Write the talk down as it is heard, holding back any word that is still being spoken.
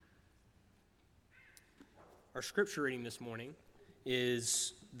Our scripture reading this morning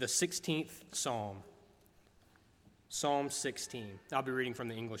is the 16th Psalm, Psalm 16. I'll be reading from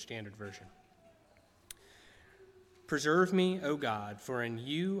the English Standard Version. Preserve me, O God, for in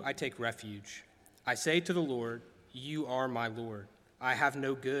you I take refuge. I say to the Lord, you are my Lord. I have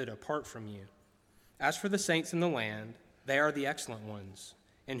no good apart from you. As for the saints in the land, they are the excellent ones,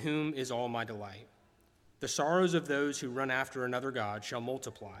 in whom is all my delight. The sorrows of those who run after another god shall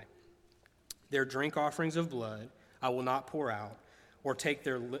multiply. Their drink offerings of blood I will not pour out, or take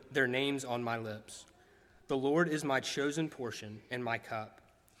their names on my lips. The Lord is my chosen portion and my cup.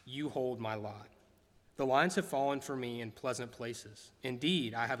 You hold my lot. The lines have fallen for me in pleasant places.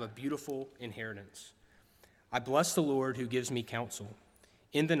 Indeed, I have a beautiful inheritance. I bless the Lord who gives me counsel.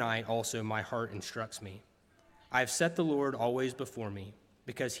 In the night also my heart instructs me. I have set the Lord always before me.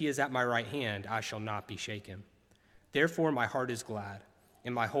 Because he is at my right hand, I shall not be shaken. Therefore my heart is glad,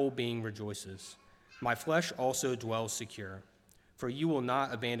 and my whole being rejoices. My flesh also dwells secure. For you will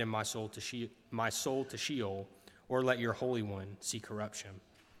not abandon my soul to Sheol, or let your Holy One see corruption.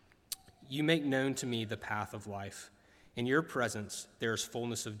 You make known to me the path of life. In your presence there is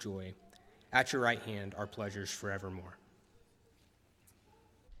fullness of joy. At your right hand are pleasures forevermore.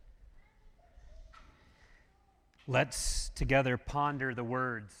 Let's together ponder the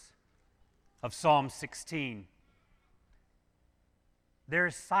words of Psalm 16. There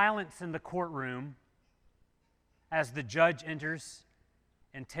is silence in the courtroom as the judge enters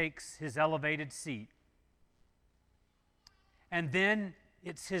and takes his elevated seat. And then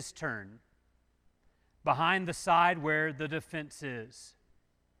it's his turn, behind the side where the defense is.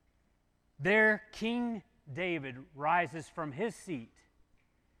 There, King David rises from his seat,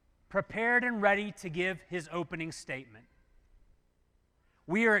 prepared and ready to give his opening statement.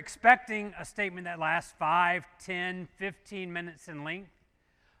 We are expecting a statement that lasts 5, 10, 15 minutes in length,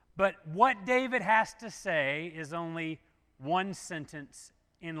 but what David has to say is only one sentence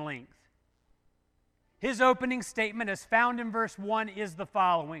in length. His opening statement, as found in verse 1, is the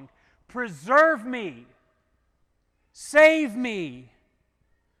following: preserve me, save me,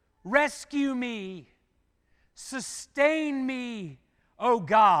 rescue me, sustain me, O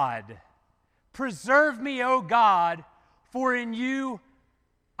God. Preserve me, O God, for in you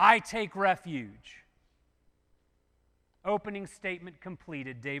I take refuge. Opening statement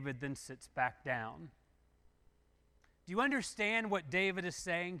completed. David then sits back down. Do you understand what David is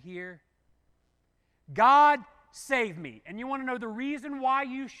saying here? God, save me. And you want to know the reason why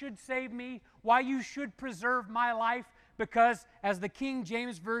you should save me, why you should preserve my life? Because, as the King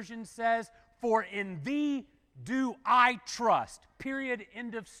James Version says, for in thee do I trust. Period.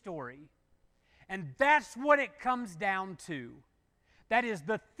 End of story. And that's what it comes down to. That is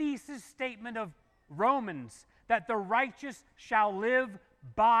the thesis statement of Romans, that the righteous shall live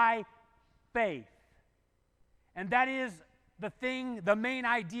by faith. And that is the main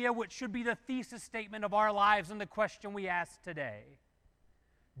idea, which should be the thesis statement of our lives and the question we ask today.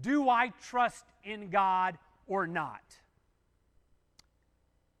 Do I trust in God or not?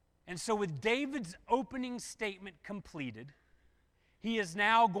 And so with David's opening statement completed, he is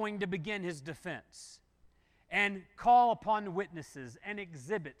now going to begin his defense and call upon witnesses and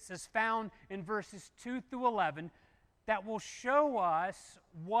exhibits, as found in verses 2 through 11, that will show us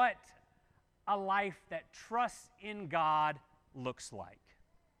what a life that trusts in God looks like.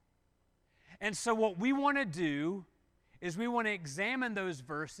 And so what we want to do is we want to examine those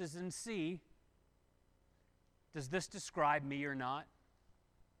verses and see, does this describe me or not?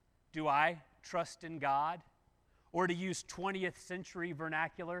 Do I trust in God? Or to use 20th century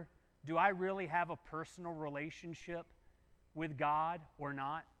vernacular, do I really have a personal relationship with God or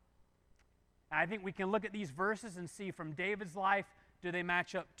not? And I think we can look at these verses and see from David's life, do they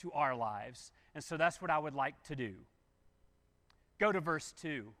match up to our lives? And so that's what I would like to do. Go to verse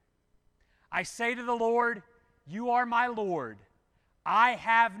 2. I say to the Lord, you are my Lord. I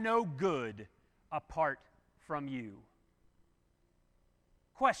have no good apart from you.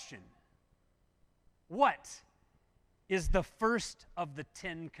 Question: what is the first of the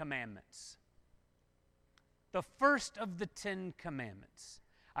 10 commandments? The first of the 10 commandments.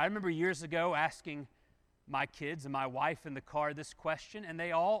 I remember years ago asking my kids and my wife in the car this question, and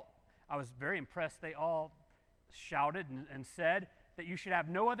I was very impressed, they all shouted and said that you should have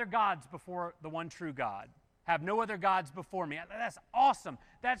no other gods before the one true God. Have no other gods before me. That's awesome.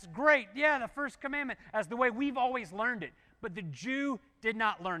 That's great. Yeah, the first commandment, as the way we've always learned it. But the Jew did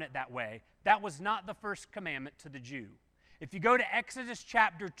not learn it that way. That was not the first commandment to the Jew. If you go to Exodus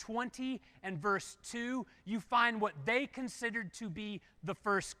chapter 20 and verse 2, you find what they considered to be the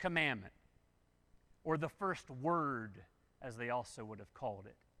first commandment, or the first word, as they also would have called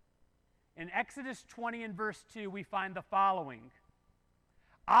it. In Exodus 20 and verse 2, we find the following.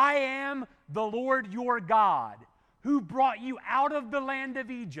 I am the Lord your God, who brought you out of the land of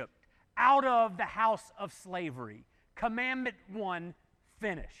Egypt, out of the house of slavery. Commandment 1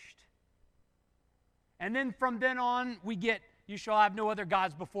 finished. And then from then on, we get, you shall have no other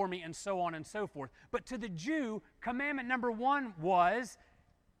gods before me, and so on and so forth. But to the Jew, commandment number 1 was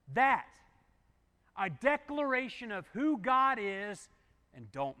that. A declaration of who God is,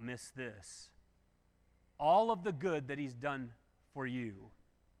 and don't miss this, all of the good that He's done for you.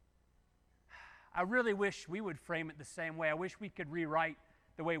 I really wish we would frame it the same way. I wish we could rewrite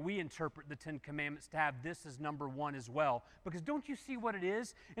the way we interpret the Ten Commandments to have this as number 1 as well. Because don't you see what it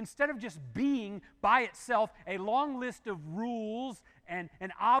is? Instead of just being by itself a long list of rules and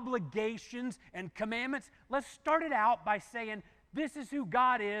obligations and commandments, let's start it out by saying, this is who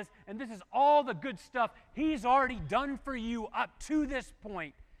God is, and this is all the good stuff He's already done for you up to this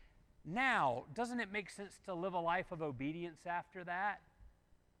point. Now, doesn't it make sense to live a life of obedience after that?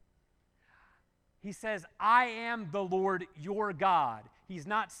 He says, I am the Lord your God. He's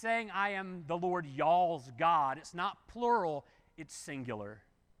not saying I am the Lord y'all's God. It's not plural, it's singular.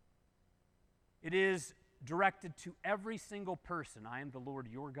 It is directed to every single person. I am the Lord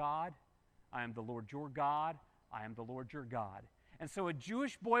your God. I am the Lord your God. I am the Lord your God. And so a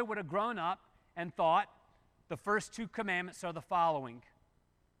Jewish boy would have grown up and thought the first 2 commandments are the following.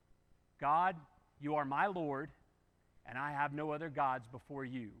 God, you are my Lord, and I have no other gods before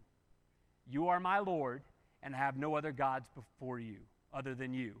you. You are my Lord, and I have no other gods before you, other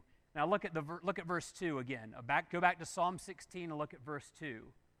than you. Now look at verse 2 again. Go back to Psalm 16 and look at verse 2.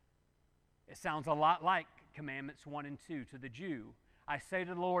 It sounds a lot like commandments 1 and 2 to the Jew. I say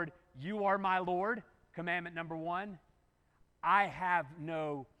to the Lord, you are my Lord, commandment number 1. I have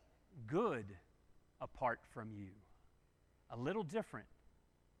no good apart from you. A little different.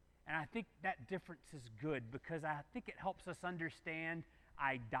 And I think that difference is good because I think it helps us understand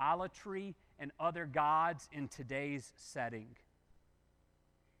idolatry and other gods in today's setting.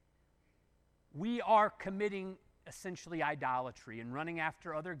 We are committing essentially idolatry and running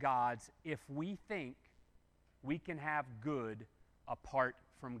after other gods if we think we can have good apart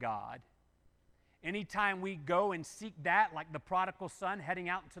from God. Anytime we go and seek that, like the prodigal son heading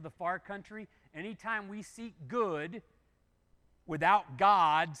out into the far country, anytime we seek good without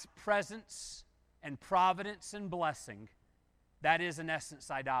God's presence and providence and blessing, that is in essence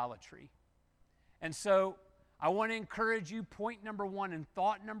idolatry. And so I want to encourage you, point number 1 and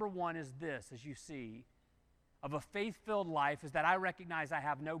thought number 1 is this, as you see, of a faith-filled life, is that I recognize I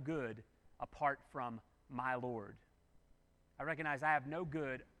have no good apart from my Lord. I recognize I have no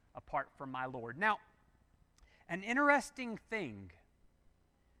good apart from my Lord. Now, an interesting thing,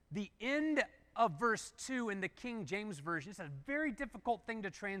 the end of verse 2 in the King James Version, it's a very difficult thing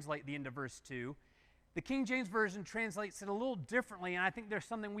to translate the end of verse 2. The King James Version translates it a little differently, and I think there's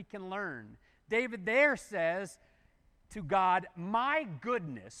something we can learn. David there says to God, my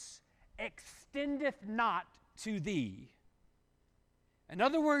goodness extendeth not to thee. In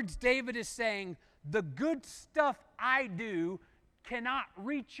other words, David is saying, the good stuff I do cannot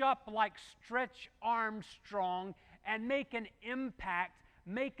reach up like Stretch Armstrong and make an impact,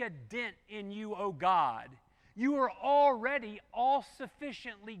 make a dent in you, O God. You are already all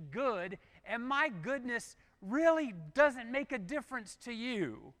sufficiently good, and my goodness really doesn't make a difference to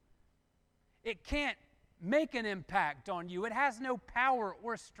you. It can't make an impact on you. It has no power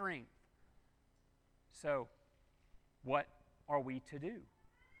or strength. So, what are we to do?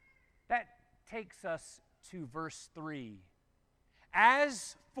 That takes us to verse 3.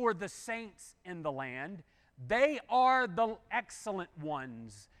 As for the saints in the land, they are the excellent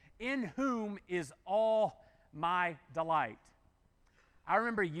ones, in whom is all my delight. I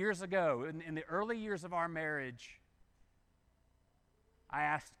remember years ago, in the early years of our marriage, I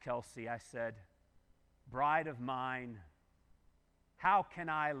asked Kelsey, I said, bride of mine, how can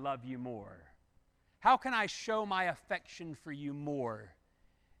I love you more? How can I show my affection for you more?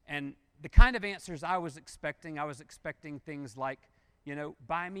 And the kind of answers I was expecting things like,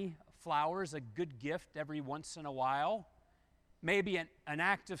 buy me flowers, a good gift every once in a while. Maybe an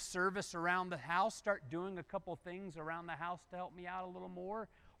act of service around the house. Start doing a couple things around the house to help me out a little more.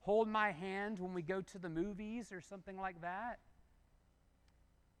 Hold my hand when we go to the movies or something like that.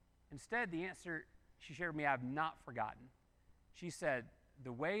 Instead, the answer she shared with me, I have not forgotten. She said,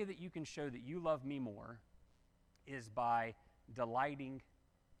 the way that you can show that you love me more is by delighting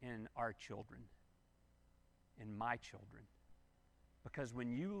in our children, in my children. Because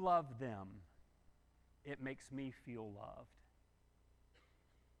when you love them, it makes me feel loved.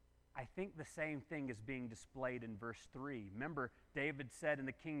 I think the same thing is being displayed in verse 3. Remember, David said in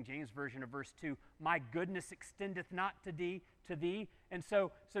the King James Version of verse 2, "My goodness extendeth not to thee." And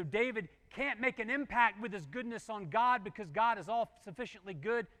so David can't make an impact with his goodness on God because God is all sufficiently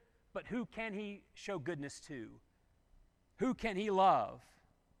good. But who can he show goodness to? Who can he love?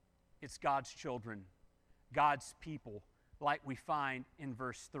 It's God's children, God's people, like we find in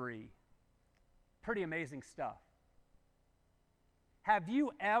verse 3. Pretty amazing stuff. Have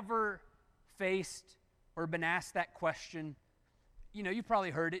you ever faced or been asked that question? You know, you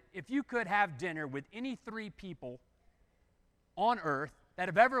probably heard it. If you could have dinner with any three people on earth that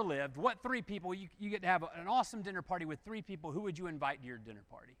have ever lived, what three people, you get to have an awesome dinner party with three people, who would you invite to your dinner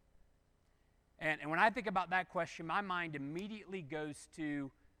party? And when I think about that question, my mind immediately goes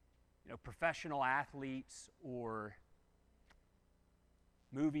to, professional athletes or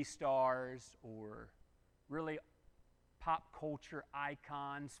movie stars or really pop culture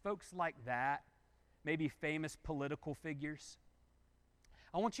icons, folks like that, maybe famous political figures.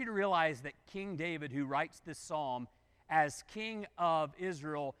 I want you to realize that King David, who writes this psalm, as king of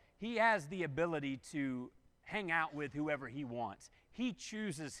Israel, he has the ability to hang out with whoever he wants. He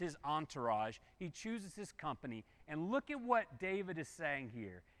chooses his entourage. He chooses his company. And look at what David is saying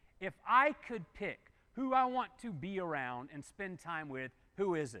here. If I could pick who I want to be around and spend time with,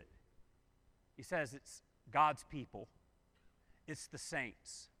 who is it? He says it's God's people. It's the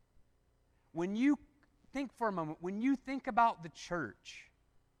saints. When you think for a moment, when you think about the church,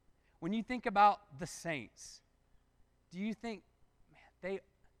 when you think about the saints, do you think, man,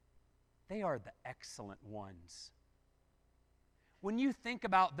 they are the excellent ones? When you think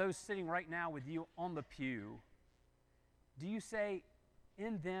about those sitting right now with you on the pew, do you say,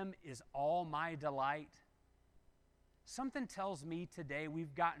 in them is all my delight? Something tells me today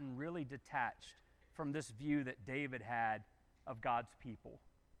we've gotten really detached from this view that David had of God's people.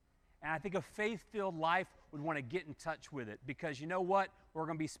 And I think a faith-filled life would want to get in touch with it because you know what? We're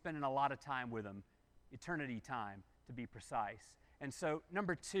going to be spending a lot of time with them, eternity time to be precise. And so,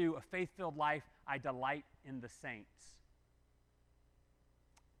 number 2, a faith-filled life, I delight in the saints.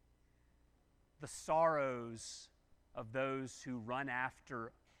 The sorrows of those who run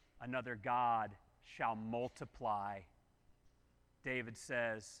after another god shall multiply. David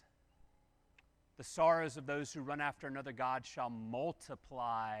says, the sorrows of those who run after another god shall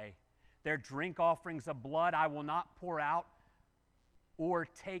multiply. Their drink offerings of blood I will not pour out or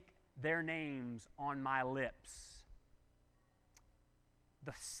take their names on my lips.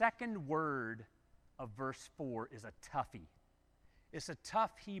 The second word of verse 4 is a toughie. It's a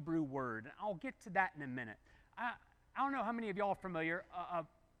tough Hebrew word, and I'll get to that in a minute. I don't know how many of y'all are familiar. A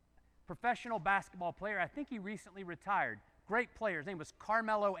professional basketball player, I think he recently retired. Great player. His name was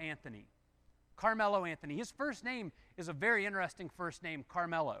Carmelo Anthony. Carmelo Anthony. His first name is a very interesting first name,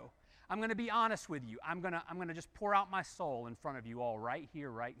 Carmelo. I'm going to be honest with you. I'm going to just pour out my soul in front of you all right here,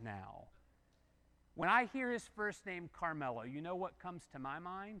 right now. When I hear his first name, Carmelo, you know what comes to my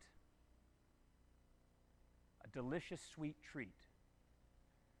mind? A delicious sweet treat.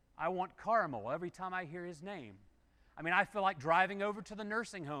 I want caramel every time I hear his name. I mean, I feel like driving over to the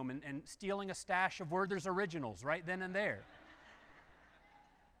nursing home and stealing a stash of Werther's Originals right then and there.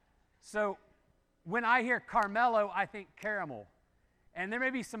 So when I hear Carmelo, I think caramel. And there may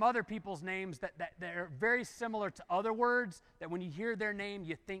be some other people's names that are very similar to other words that when you hear their name,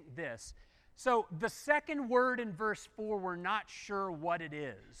 you think this. So the second word in verse 4, we're not sure what it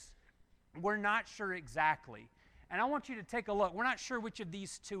is. We're not sure exactly. And I want you to take a look. We're not sure which of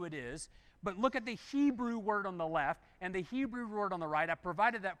these two it is, but look at the Hebrew word on the left and the Hebrew word on the right. I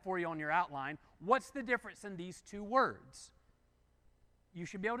provided that for you on your outline. What's the difference in these two words? You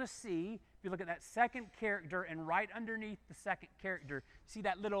should be able to see, if you look at that second character and right underneath the second character, see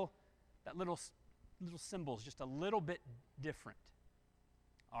that little symbol is just a little bit different.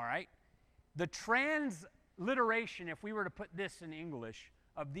 All right? The transliteration, if we were to put this in English,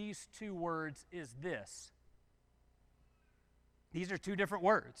 of these two words is this. These are two different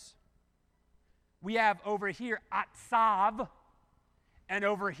words. We have over here atsav, and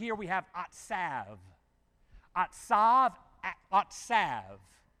over here we have atsav. Atsav, atsav.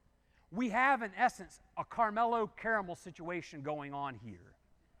 We have, in essence, a Carmelo caramel situation going on here.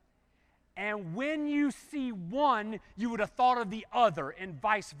 And when you see one, you would have thought of the other, and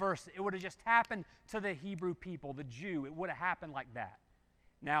vice versa. It would have just happened to the Hebrew people, the Jew. It would have happened like that.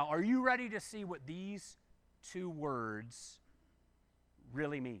 Now, are you ready to see what these two words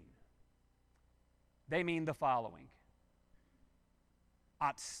really mean? They mean the following.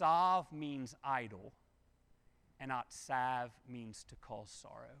 Atsav means idol, and atsav means to cause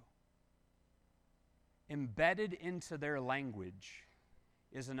sorrow. Embedded into their language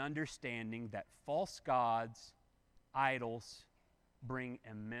is an understanding that false gods, idols, bring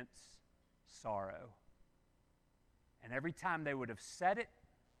immense sorrow. And every time they would have said it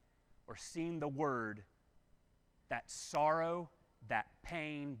or seen the word, that sorrow, that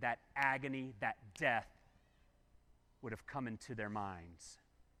pain, that agony, that death would have come into their minds.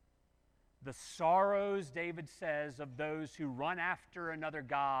 The sorrows, David says, of those who run after another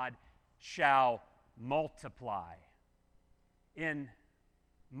god shall multiply. In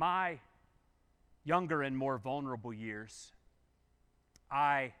my younger and more vulnerable years,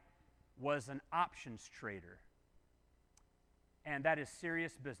 I was an options trader. And that is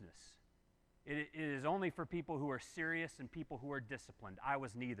serious business. It is only for people who are serious and people who are disciplined. I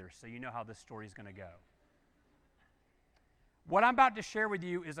was neither, so you know how this story is going to go. What I'm about to share with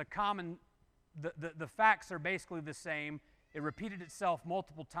you is a common, the facts are basically the same. It repeated itself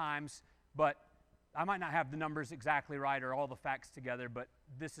multiple times, but I might not have the numbers exactly right or all the facts together, but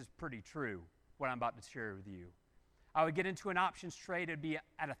this is pretty true, what I'm about to share with you. I would get into an options trade. It would be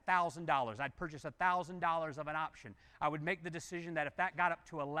at $1,000. I'd purchase $1,000 of an option. I would make the decision that if that got up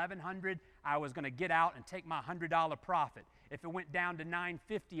to $1,100, I was going to get out and take my $100 profit. If it went down to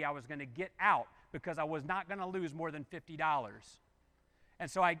 $950, I was going to get out because I was not going to lose more than $50.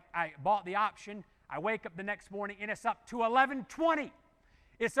 And so I bought the option. I wake up the next morning, and it's up to $1,120.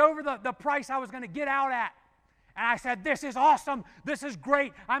 It's over the price I was going to get out at. And I said, this is awesome. This is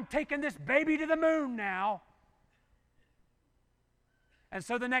great. I'm taking this baby to the moon now. And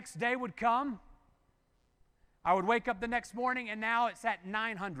so the next day would come. I would wake up the next morning, and now it's at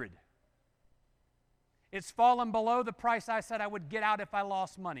 $900. It's fallen below the price I said I would get out if I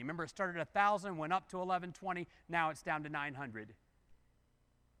lost money. Remember, it started at $1,000, went up to $1,120. Now it's down to $900.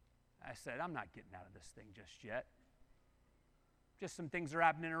 I said, I'm not getting out of this thing just yet. Just some things are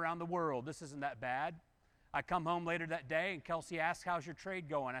happening around the world. This isn't that bad. I come home later that day, and Kelsey asks, how's your trade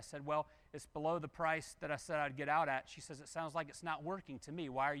going? I said, well, it's below the price that I said I'd get out at. She says, it sounds like it's not working to me.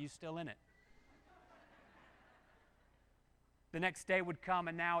 Why are you still in it? The next day would come,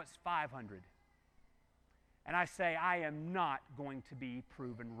 and now it's $500. And I say, I am not going to be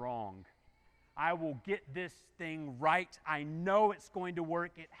proven wrong. I will get this thing right. I know it's going to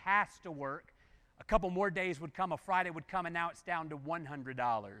work. It has to work. A couple more days would come. A Friday would come, and now it's down to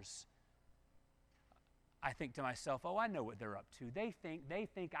 $100. I think to myself, oh, I know what they're up to. They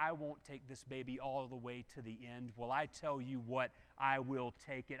think I won't take this baby all the way to the end. Well, I tell you what, I will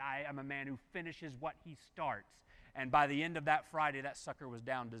take it. I am a man who finishes what he starts. And by the end of that Friday, that sucker was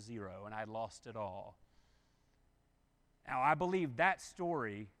down to zero, and I lost it all. Now, I believe that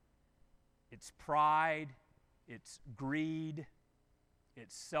story, it's pride, it's greed,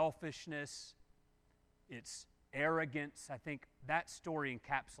 it's selfishness, it's arrogance. I think that story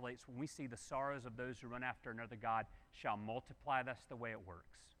encapsulates when we see the sorrows of those who run after another god shall multiply. That's the way it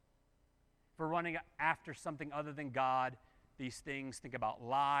works. If we're running after something other than God, these things, think about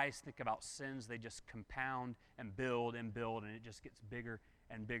lies, think about sins, they just compound and build, and it just gets bigger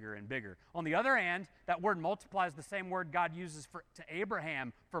and bigger and bigger. On the other hand, that word multiply is the same word God uses to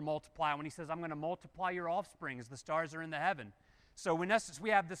Abraham for multiply when he says, I'm going to multiply your offspring as the stars are in the heaven. So in essence, we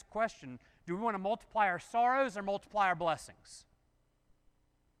have this question, do we want to multiply our sorrows or multiply our blessings?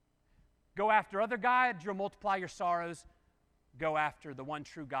 Go after other gods, you'll multiply your sorrows. Go after the one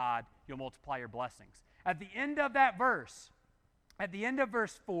true God, you'll multiply your blessings. At the end of that verse, at the end of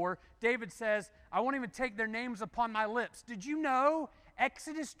verse 4, David says, I won't even take their names upon my lips. Did you know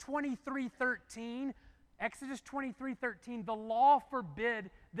Exodus 23:13, the law forbid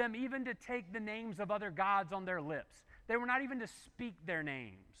them even to take the names of other gods on their lips. They were not even to speak their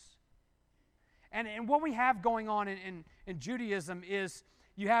names. And what we have going on in Judaism is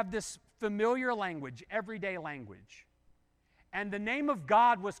you have this familiar language, everyday language. And the name of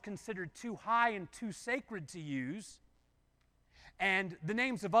God was considered too high and too sacred to use. And the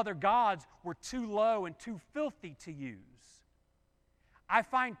names of other gods were too low and too filthy to use. I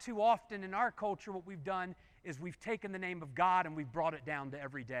find too often in our culture what we've done is we've taken the name of God and we've brought it down to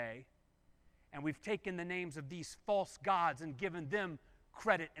everyday. And we've taken the names of these false gods and given them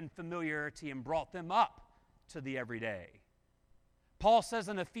credit and familiarity and brought them up to the everyday. Paul says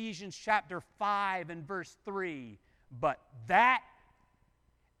in Ephesians chapter 5 and verse 3, but that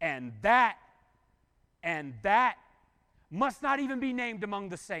and that and that must not even be named among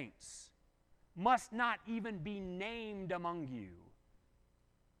the saints. Must not even be named among you.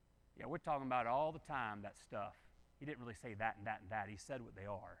 Yeah, we're talking about all the time, that stuff. He didn't really say that and that and that. He said what they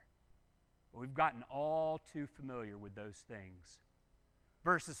are. But we've gotten all too familiar with those things.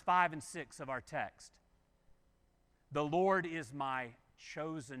 Verses 5 and 6 of our text. The Lord is my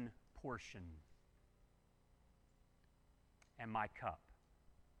chosen portion and my cup.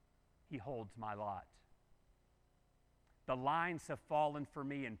 he holds my lot. The lines have fallen for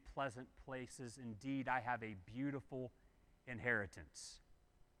me in pleasant places. Indeed, I have a beautiful inheritance.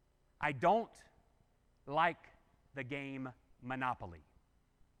 I don't like the game Monopoly.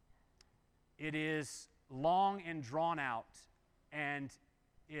 It is long and drawn out, and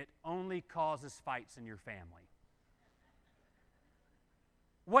it only causes fights in your family.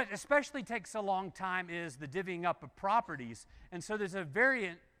 What especially takes a long time is the divvying up of properties. And so there's a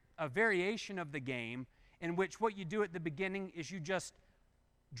variation of the game in which what you do at the beginning is you just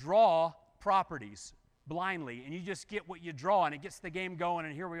draw properties blindly, and you just get what you draw, and it gets the game going,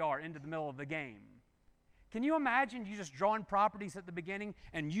 and here we are into the middle of the game. Can you imagine you just drawing properties at the beginning,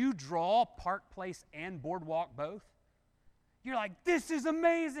 and you draw Park Place and Boardwalk both? You're like, this is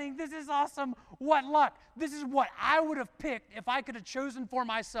amazing, this is awesome, what luck. This is what I would have picked if I could have chosen for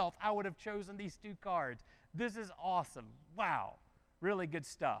myself. I would have chosen these two cards. This is awesome. Wow, really good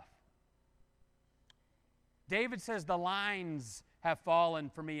stuff. David says the lines have fallen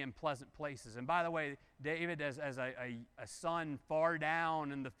for me in pleasant places. And by the way, David, as a son far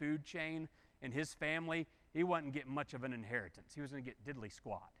down in the food chain in his family, he wasn't getting much of an inheritance. He was going to get diddly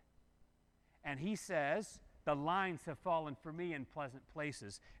squat. And he says, the lines have fallen for me in pleasant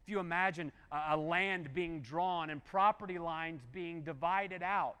places. If you imagine a land being drawn and property lines being divided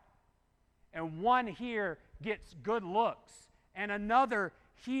out, and one here gets good looks, and another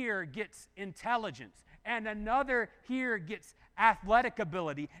here gets intelligence, and another here gets athletic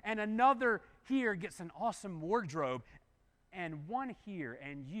ability, and another here gets an awesome wardrobe, and one here,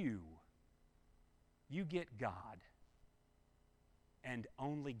 and you get God, and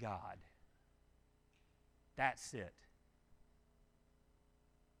only God. That's it.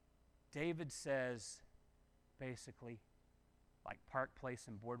 David says, basically, like Park Place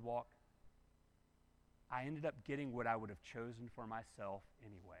and Boardwalk, I ended up getting what I would have chosen for myself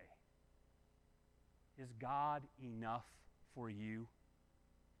anyway. Is God enough for you?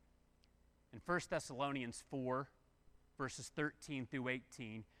 In 1 Thessalonians 4, verses 13 through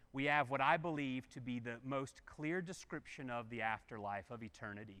 18, we have what I believe to be the most clear description of the afterlife, of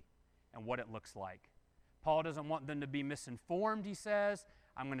eternity, and what it looks like. Paul doesn't want them to be misinformed, he says.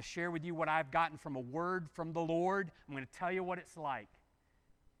 I'm going to share with you what I've gotten from a word from the Lord. I'm going to tell you what it's like.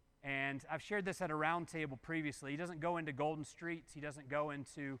 And I've shared this at a round table previously. He doesn't go into golden streets. He doesn't go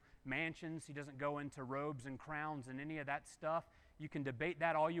into mansions. He doesn't go into robes and crowns and any of that stuff. You can debate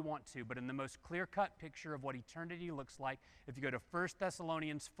that all you want to, but in the most clear-cut picture of what eternity looks like, if you go to 1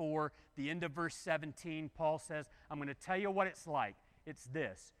 Thessalonians 4, the end of verse 17, Paul says, I'm going to tell you what it's like. It's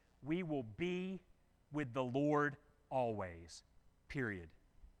this: we will be with the Lord always, period.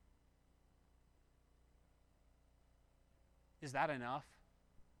 Is that enough?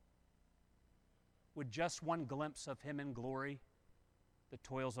 Would just one glimpse of Him in glory the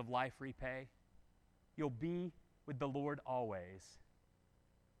toils of life repay? You'll be with the Lord always.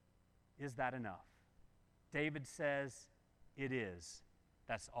 Is that enough? David says, it is.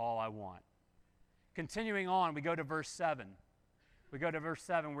 That's all I want. Continuing on, we go to verse 7. We go to verse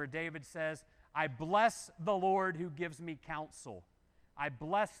 7 where David says, I bless the Lord who gives me counsel. I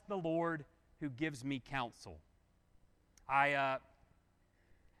bless the Lord who gives me counsel.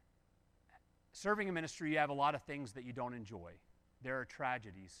 Serving in ministry, you have a lot of things that you don't enjoy. There are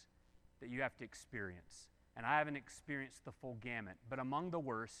tragedies that you have to experience. And I haven't experienced the full gamut. But among the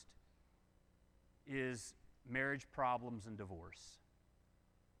worst is marriage problems and divorce.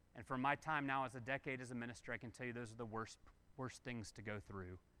 And from my time now as a decade as a minister, I can tell you those are the worst things to go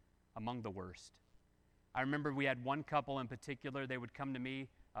through, among the worst. I remember we had one couple in particular. They would come to me.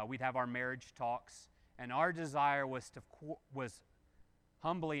 We'd have our marriage talks. And our desire was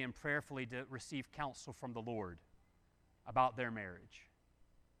humbly and prayerfully to receive counsel from the Lord about their marriage.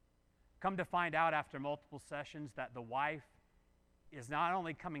 Come to find out after multiple sessions that the wife is not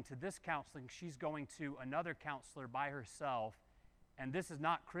only coming to this counseling, she's going to another counselor by herself, and this is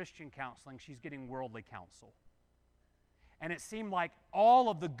not Christian counseling, she's getting worldly counsel. And it seemed like all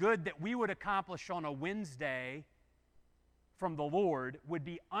of the good that we would accomplish on a Wednesday from the Lord would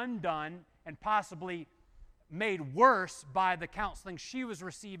be undone and possibly made worse by the counseling she was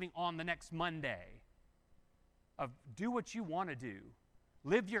receiving on the next Monday. Of do what you want to do.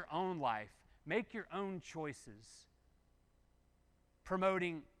 Live your own life. Make your own choices.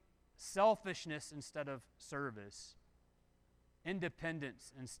 Promoting selfishness instead of service.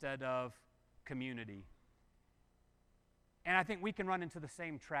 Independence instead of community. And I think we can run into the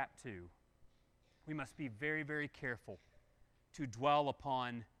same trap too. We must be very, very careful to dwell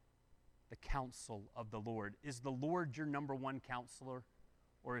upon the counsel of the Lord. Is the Lord your number one counselor,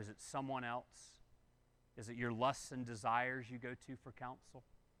 or is it someone else? Is it your lusts and desires you go to for counsel?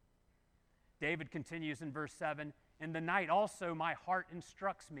 David continues in verse 7, in the night also my heart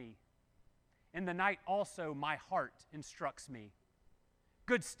instructs me. In the night also my heart instructs me.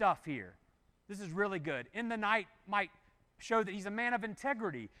 Good stuff here. This is really good. In the night might show that he's a man of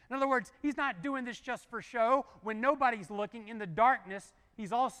integrity. In other words, he's not doing this just for show. When nobody's looking, in the darkness,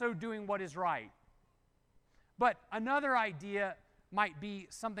 he's also doing what is right. But another idea might be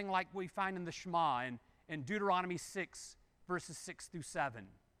something like we find in the Shema in Deuteronomy 6, verses 6 through 7,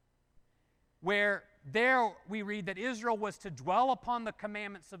 where there we read that Israel was to dwell upon the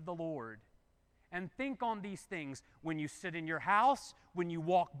commandments of the Lord and think on these things when you sit in your house, when you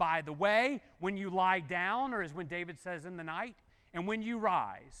walk by the way, when you lie down, or as when David says in the night, and when you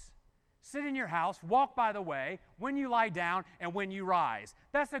rise. Sit in your house, walk by the way, when you lie down, and when you rise.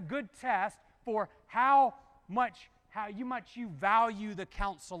 That's a good test for how much you value the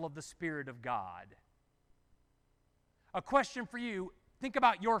counsel of the Spirit of God. A question for you, think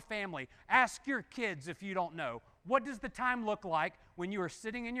about your family. Ask your kids if you don't know. What does the time look like when you are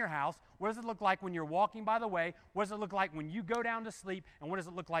sitting in your house? What does it look like when you're walking by the way? What does it look like when you go down to sleep? And what does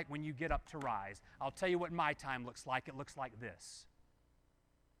it look like when you get up to rise? I'll tell you what my time looks like. It looks like this.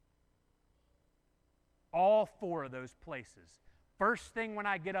 All four of those places. First thing when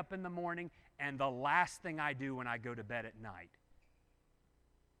I get up in the morning, and the last thing I do when I go to bed at night.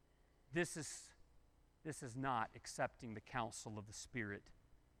 This is not accepting the counsel of the Spirit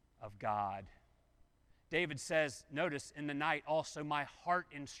of God. David says, notice, in the night also my heart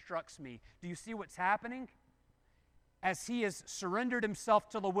instructs me. Do you see what's happening? As he has surrendered himself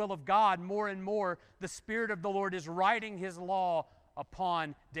to the will of God more and more, the Spirit of the Lord is writing his law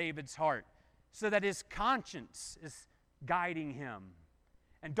upon David's heart so that his conscience is guiding him.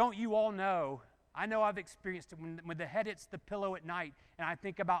 And don't you all know, I know I've experienced it, when the head hits the pillow at night and I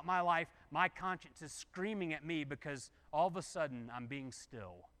think about my life, my conscience is screaming at me because all of a sudden I'm being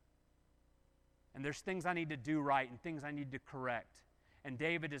still. And there's things I need to do right and things I need to correct. And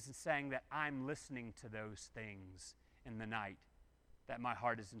David is saying that I'm listening to those things in the night that my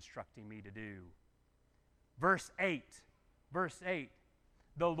heart is instructing me to do. Verse 8,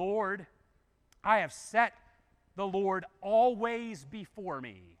 the Lord, I have set the Lord always before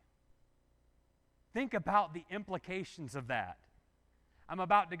me. Think about the implications of that. I'm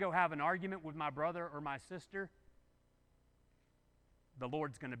about to go have an argument with my brother or my sister. The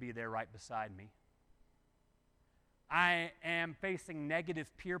Lord's going to be there right beside me. I am facing negative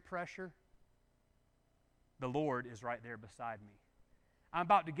peer pressure. The Lord is right there beside me. I'm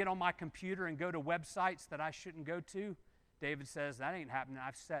about to get on my computer and go to websites that I shouldn't go to. David says, that ain't happening.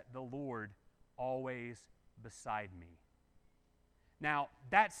 I've set the Lord always beside me. Now,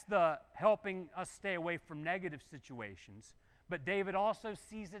 that's the helping us stay away from negative situations. But David also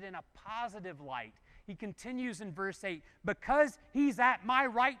sees it in a positive light. He continues in verse 8, because he's at my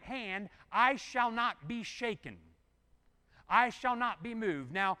right hand, I shall not be shaken. I shall not be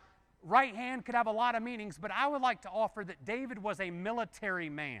moved. Now, right hand could have a lot of meanings, but I would like to offer that David was a military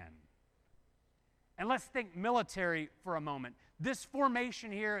man. And let's think military for a moment. This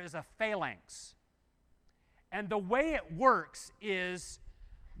formation here is a phalanx. And the way it works is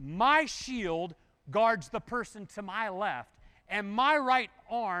my shield guards the person to my left, and my right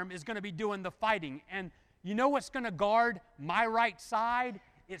arm is going to be doing the fighting. And you know what's going to guard my right side?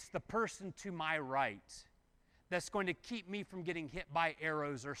 It's the person to my right that's going to keep me from getting hit by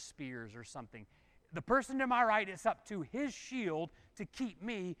arrows or spears or something. The person to my right, it's up to his shield to keep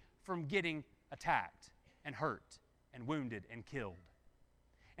me from getting attacked and hurt and wounded and killed.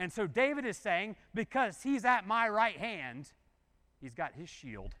 And so David is saying, because he's at my right hand, he's got his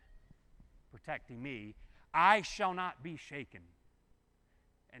shield protecting me, I shall not be shaken.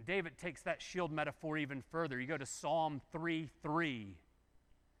 And David takes that shield metaphor even further. You go to Psalm 3:3.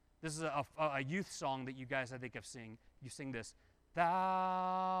 This is a youth song that you guys, I think, have sing. You sing this.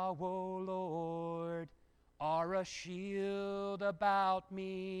 Thou, O Lord, are a shield about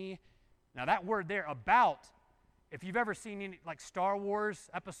me. Now that word there, about, if you've ever seen any, like Star Wars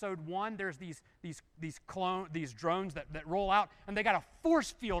Episode 1, there's these drones that roll out, and they got a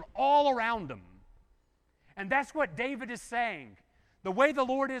force field all around them. And that's what David is saying. The way the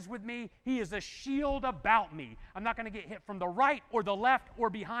Lord is with me, he is a shield about me. I'm not going to get hit from the right or the left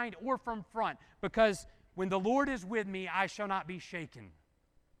or behind or from front, because when the Lord is with me, I shall not be shaken.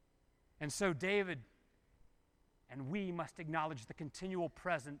 And so David and we must acknowledge the continual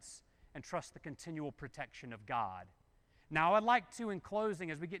presence and trust the continual protection of God. Now, I'd like to, in closing,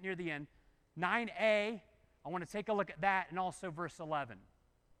 as we get near the end, 9a, I want to take a look at that, and also verse 11.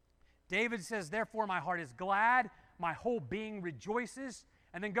 David says, therefore my heart is glad, my whole being rejoices.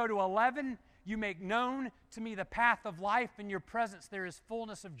 And then go to 11, You make known to me the path of life. In your presence there is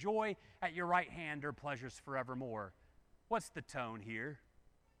fullness of joy. At your right hand are pleasures forevermore. What's the tone here?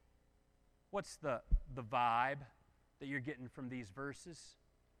 What's the vibe that you're getting from these verses?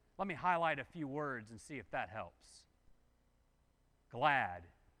 Let me highlight a few words and see if that helps. Glad,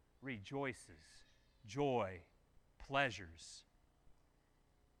 rejoices, joy, pleasures.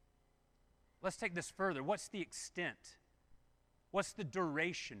 Let's take this further. What's the extent? What's the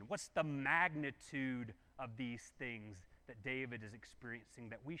duration? What's the magnitude of these things that David is experiencing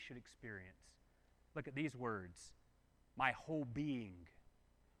that we should experience? Look at these words. My whole being,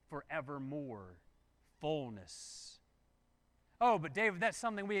 forevermore, fullness. Oh, but David, that's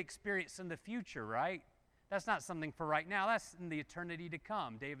something we experience in the future, right? That's not something for right now. That's in the eternity to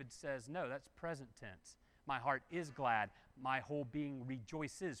come. David says, no, that's present tense. My heart is glad. My whole being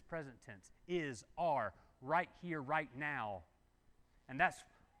rejoices, present tense, is, are, right here, right now. And that's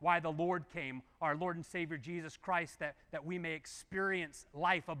why the Lord came, our Lord and Savior Jesus Christ, that we may experience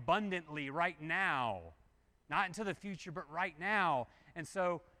life abundantly right now. Not into the future, but right now. And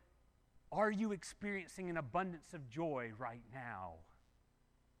so, are you experiencing an abundance of joy right now?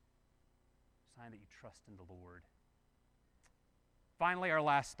 Sign that you trust in the Lord. Finally, our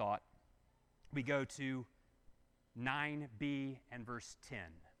last thought. We go to 9b and verse 10.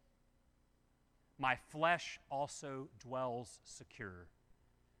 My flesh also dwells secure,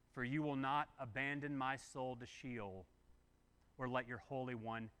 for you will not abandon my soul to Sheol, or let your Holy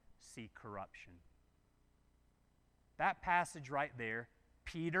One see corruption. That passage right there,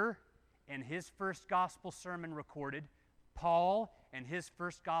 Peter in his first gospel sermon recorded, Paul in his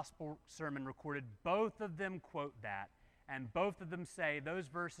first gospel sermon recorded, both of them quote that, and both of them say those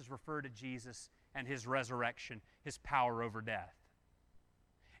verses refer to Jesus and his resurrection, his power over death.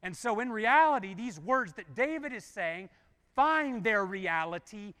 And so in reality, these words that David is saying find their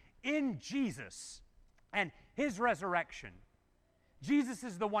reality in Jesus and his resurrection. Jesus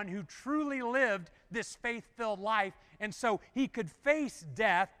is the one who truly lived this faith-filled life, and so he could face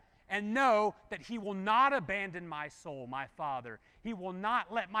death and know that he will not abandon my soul, my Father. He will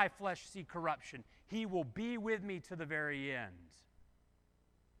not let my flesh see corruption. He will be with me to the very end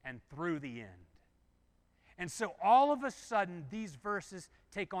and through the end. And so all of a sudden, these verses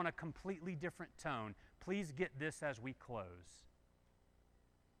take on a completely different tone. Please get this as we close.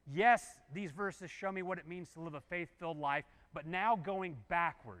 Yes, these verses show me what it means to live a faith-filled life, but now going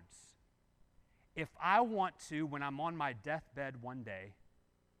backwards. If I want to, when I'm on my deathbed one day,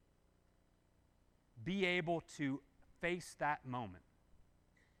 be able to face that moment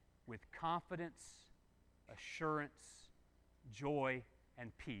with confidence, assurance, joy,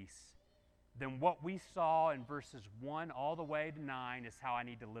 and peace, then what we saw in verses 1 all the way to 9 is how I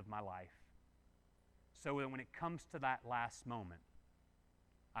need to live my life. So that when it comes to that last moment,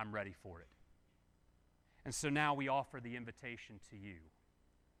 I'm ready for it. And so now we offer the invitation to you.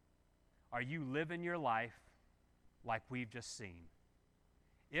 Are you living your life like we've just seen?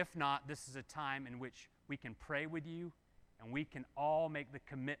 If not, this is a time in which we can pray with you and we can all make the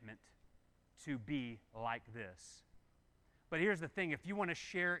commitment to be like this. But here's the thing, if you want to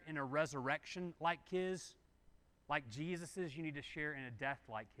share in a resurrection like his, like Jesus's, you need to share in a death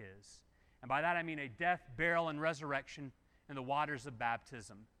like his. And by that I mean a death, burial, and resurrection in the waters of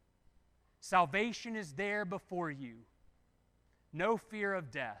baptism. Salvation is there before you. No fear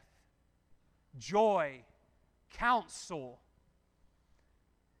of death. Joy, counsel,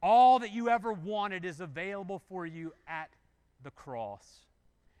 all that you ever wanted is available for you at the cross.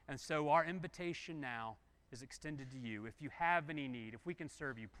 And so our invitation now is extended to you. If you have any need, if we can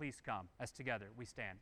serve you, please come as together we stand.